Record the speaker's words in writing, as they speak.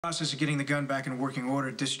Process of getting the gun back in working order,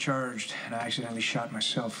 discharged, and I accidentally shot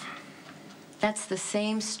myself. That's the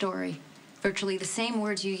same story. Virtually the same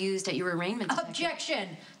words you used at your arraignment.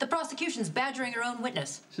 Objection! The prosecution's badgering her own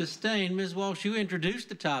witness. Sustained. Ms. Walsh, you introduced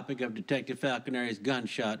the topic of Detective Falconeri's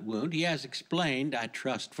gunshot wound. He has explained, I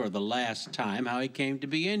trust for the last time, how he came to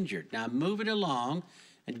be injured. Now move it along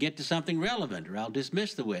and get to something relevant, or I'll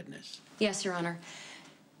dismiss the witness. Yes, Your Honor.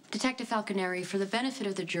 Detective Falconeri, for the benefit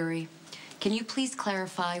of the jury, can you please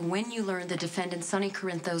clarify when you learned the defendant, Sonny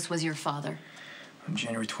Corinthos, was your father? On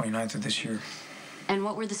January 29th of this year. And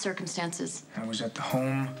what were the circumstances? I was at the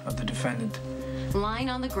home of the defendant. Lying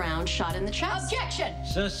on the ground, shot in the chest. Objection!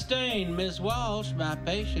 Sustained, Ms. Walsh. My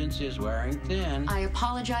patience is wearing thin. I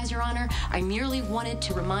apologize, Your Honor. I merely wanted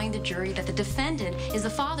to remind the jury that the defendant is the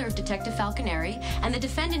father of Detective Falconeri, and the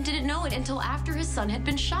defendant didn't know it until after his son had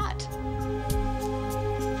been shot.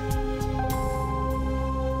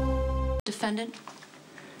 Defendant?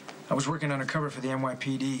 I was working undercover for the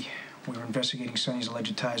NYPD. We were investigating Sonny's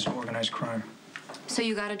alleged ties to organized crime. So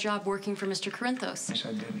you got a job working for Mr. Corinthos? Yes,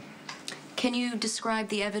 I did. Can you describe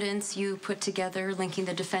the evidence you put together linking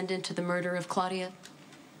the defendant to the murder of Claudia?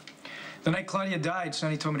 The night Claudia died,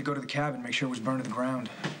 Sonny told me to go to the cabin, make sure it was burned to the ground.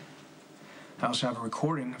 I also have a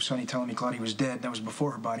recording of Sonny telling me Claudia was dead. That was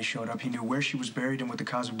before her body showed up. He knew where she was buried and what the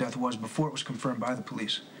cause of death was before it was confirmed by the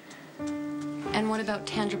police. And what about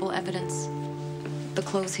tangible evidence? The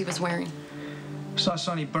clothes he was wearing? I saw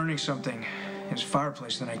Sonny burning something in his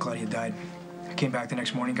fireplace the night Claudia died. I came back the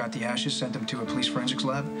next morning, got the ashes, sent them to a police forensics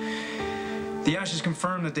lab. The ashes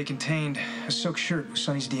confirmed that they contained a silk shirt with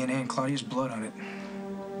Sonny's DNA and Claudia's blood on it.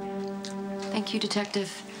 Thank you, Detective.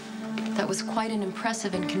 That was quite an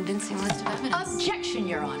impressive and convincing list of evidence. Objection,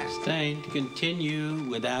 Your Honor. Sustained. Continue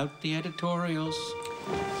without the editorials.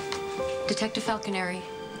 Detective Falconeri,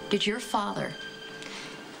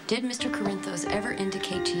 did Mr. Corinthos ever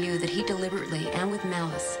indicate to you that he deliberately and with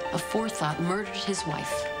malice, aforethought, murdered his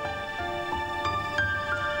wife?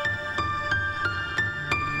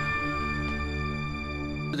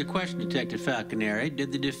 The question, Detective Falconeri,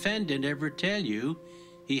 did the defendant ever tell you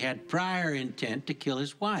he had prior intent to kill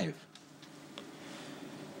his wife?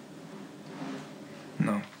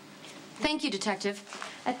 No. Thank you, Detective.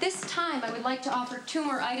 At this time, I would like to offer 2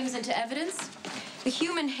 more items into evidence. The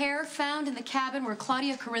human hair found in the cabin where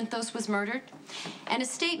Claudia Corinthos was murdered, and a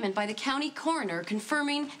statement by the county coroner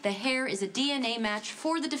confirming the hair is a DNA match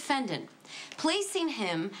for the defendant, placing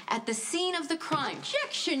him at the scene of the crime.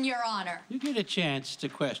 Objection, Your Honor. You get a chance to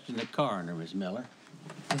question the coroner, Ms. Miller.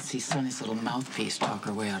 Let's see Sonny's little mouthpiece talk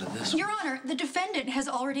her way out of this. Your Honor, the defendant has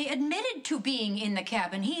already admitted to being in the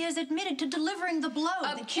cabin. He has admitted to delivering the blow.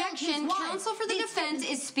 Objection. Counsel for the defense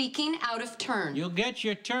is speaking out of turn. You'll get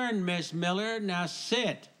your turn, Miss Miller. Now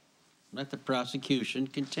sit. Let the prosecution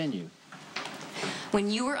continue. When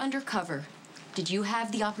you were undercover, did you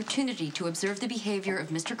have the opportunity to observe the behavior of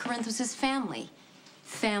Mr. Corinthos'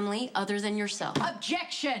 family other than yourself?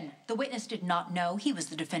 Objection! The witness did not know he was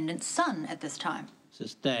the defendant's son at this time.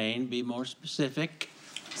 Sustained. Be more specific.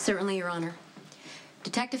 Certainly, Your Honor.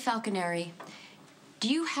 Detective Falconeri, do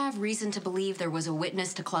you have reason to believe there was a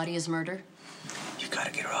witness to Claudia's murder? You gotta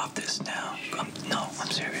get her off this now. No, I'm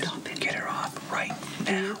serious. Get her off right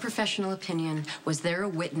now. In your professional opinion, was there a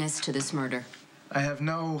witness to this murder? I have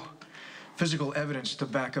no physical evidence to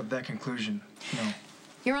back up that conclusion. No.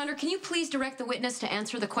 Your Honor, can you please direct the witness to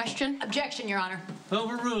answer the question? Objection, Your Honor.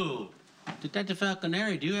 Overruled. Detective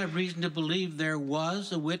Falconeri, do you have reason to believe there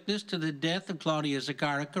was a witness to the death of Claudia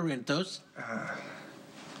Zakara Corinthos?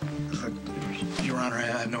 Look, Your Honor, I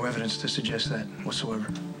have no evidence to suggest that whatsoever.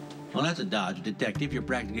 Well, that's a dodge, Detective. You're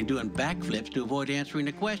practically doing backflips to avoid answering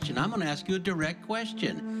the question. I'm going to ask you a direct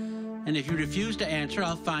question. And if you refuse to answer,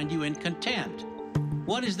 I'll find you in contempt.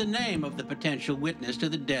 What is the name of the potential witness to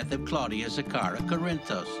the death of Claudia Zakara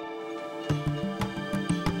Corinthos?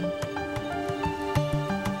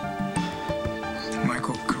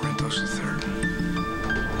 Michael Corinthos III.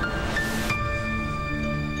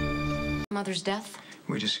 Mother's death?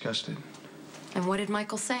 We discussed it. And what did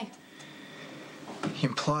Michael say? He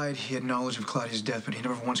implied he had knowledge of Claudia's death, but he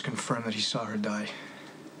never once confirmed that he saw her die.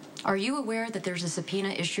 Are you aware that there's a subpoena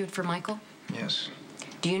issued for Michael? Yes.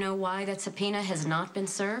 Do you know why that subpoena has not been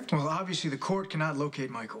served? Well, obviously the court cannot locate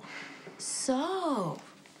Michael. So,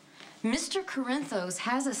 Mr. Corinthos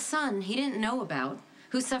has a son he didn't know about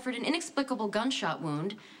who suffered an inexplicable gunshot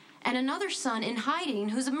wound, and another son in hiding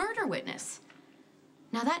who's a murder witness.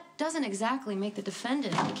 Now, that doesn't exactly make the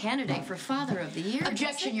defendant a candidate for Father of the Year.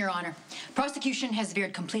 Objection, Your Honor. Prosecution has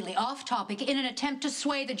veered completely off topic in an attempt to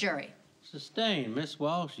sway the jury. Sustained. Miss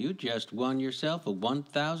Walsh, you just won yourself a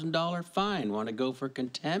 $1,000 fine. Want to go for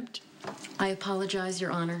contempt? I apologize,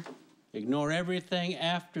 Your Honor. Ignore everything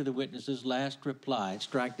after the witness's last reply.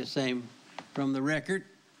 Strike the same from the record.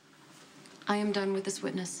 I am done with this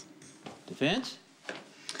witness. Defense?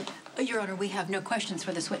 Your Honor, we have no questions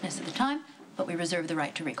for this witness at the time, but we reserve the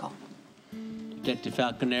right to recall. Detective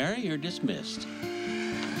Falconeri, you're dismissed.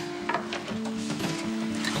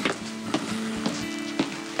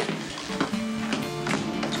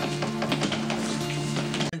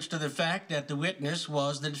 To the fact that the witness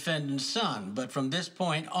was the defendant's son, but from this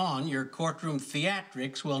point on, your courtroom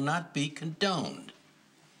theatrics will not be condoned.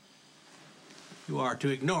 You are to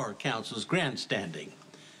ignore counsel's grandstanding.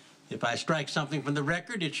 If I strike something from the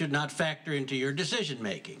record, it should not factor into your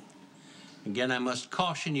decision-making. Again, I must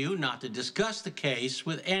caution you not to discuss the case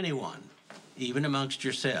with anyone, even amongst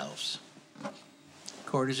yourselves.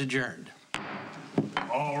 Court is adjourned.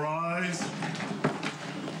 All rise.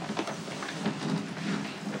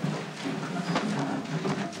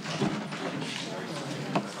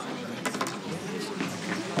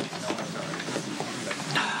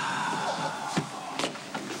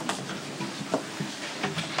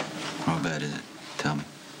 How bad is it? Tell me.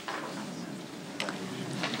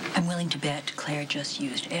 I'm willing to bet Claire just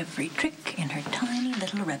used every trick in her tiny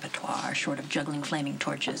little repertoire, short of juggling flaming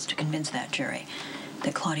torches, to convince that jury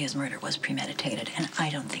that Claudia's murder was premeditated, and I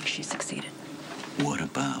don't think she succeeded. What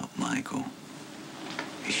about Michael?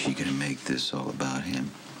 Is she gonna make this all about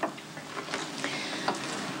him?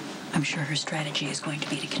 I'm sure her strategy is going to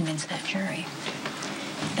be to convince that jury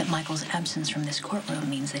that Michael's absence from this courtroom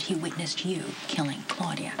means that he witnessed you killing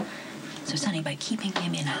Claudia. So, Sonny, by keeping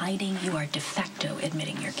him in hiding, you are de facto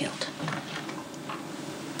admitting your guilt.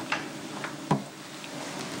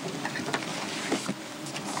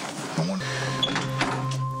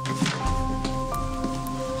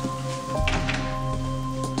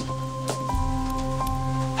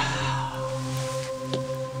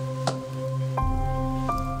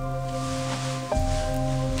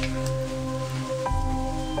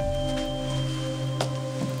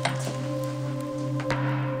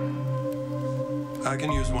 I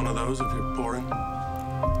can use one of those if you're pouring.